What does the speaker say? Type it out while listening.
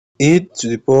8 to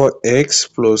the power x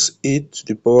plus 8 to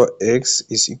the power x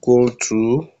is equal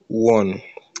to 1.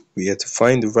 We have to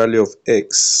find the value of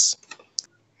x.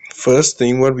 First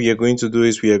thing, what we are going to do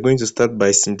is we are going to start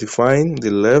by simplifying the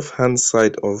left hand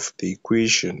side of the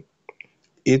equation.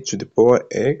 8 to the power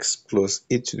x plus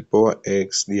 8 to the power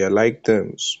x, they are like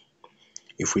terms.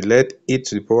 If we let 8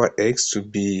 to the power x to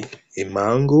be a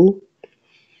mango,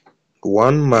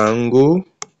 1 mango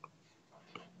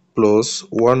plus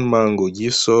 1 mango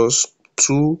gives us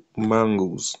 2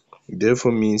 mangoes.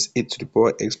 Therefore means 8 to the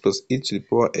power x plus 8 to the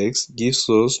power x gives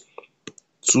us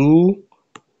 2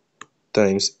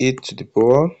 times 8 to the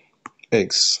power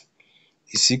x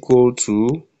is equal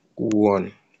to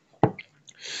 1.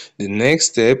 The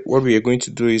next step, what we are going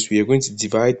to do is we are going to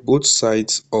divide both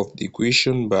sides of the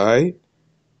equation by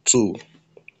 2.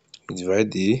 We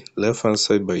divide the left hand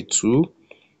side by 2.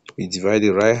 We divide the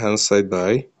right hand side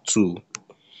by 2.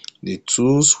 The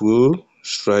 2's will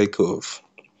strike off.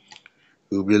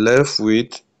 We'll be left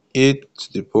with 8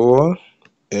 to the power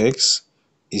x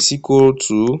is equal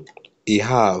to a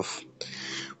half.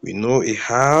 We know a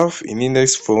half in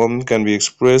index form can be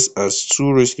expressed as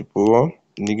 2 raised to the power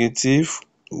negative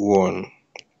 1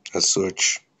 as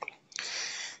such.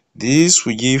 This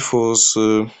will give us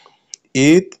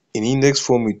 8 in index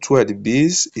form with 2 at the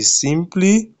base is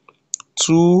simply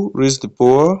 2 raised to the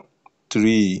power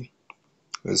 3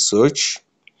 as such,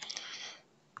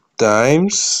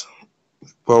 times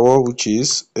power which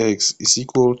is x is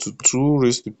equal to 2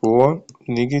 raised to the power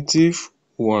negative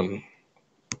 1.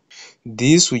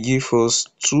 This will give us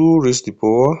 2 raised to the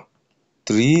power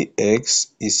 3x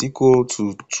is equal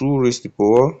to 2 raised to the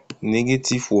power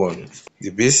negative 1. The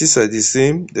bases are the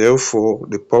same, therefore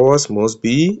the powers must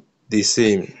be the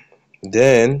same.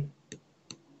 Then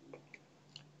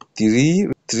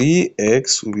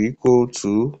 3x will be equal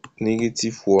to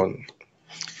negative 1.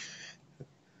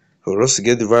 For us to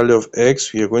get the value of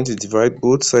x, we are going to divide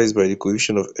both sides by the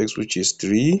coefficient of x, which is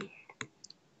 3.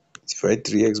 Divide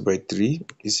 3x by 3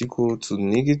 is equal to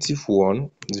negative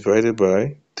 1 divided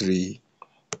by 3.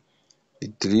 The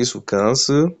 3's will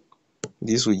cancel.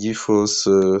 This will give us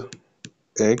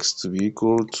x to be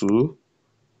equal to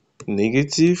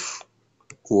negative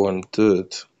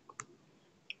 1/3.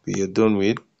 We are done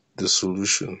with the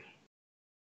solution.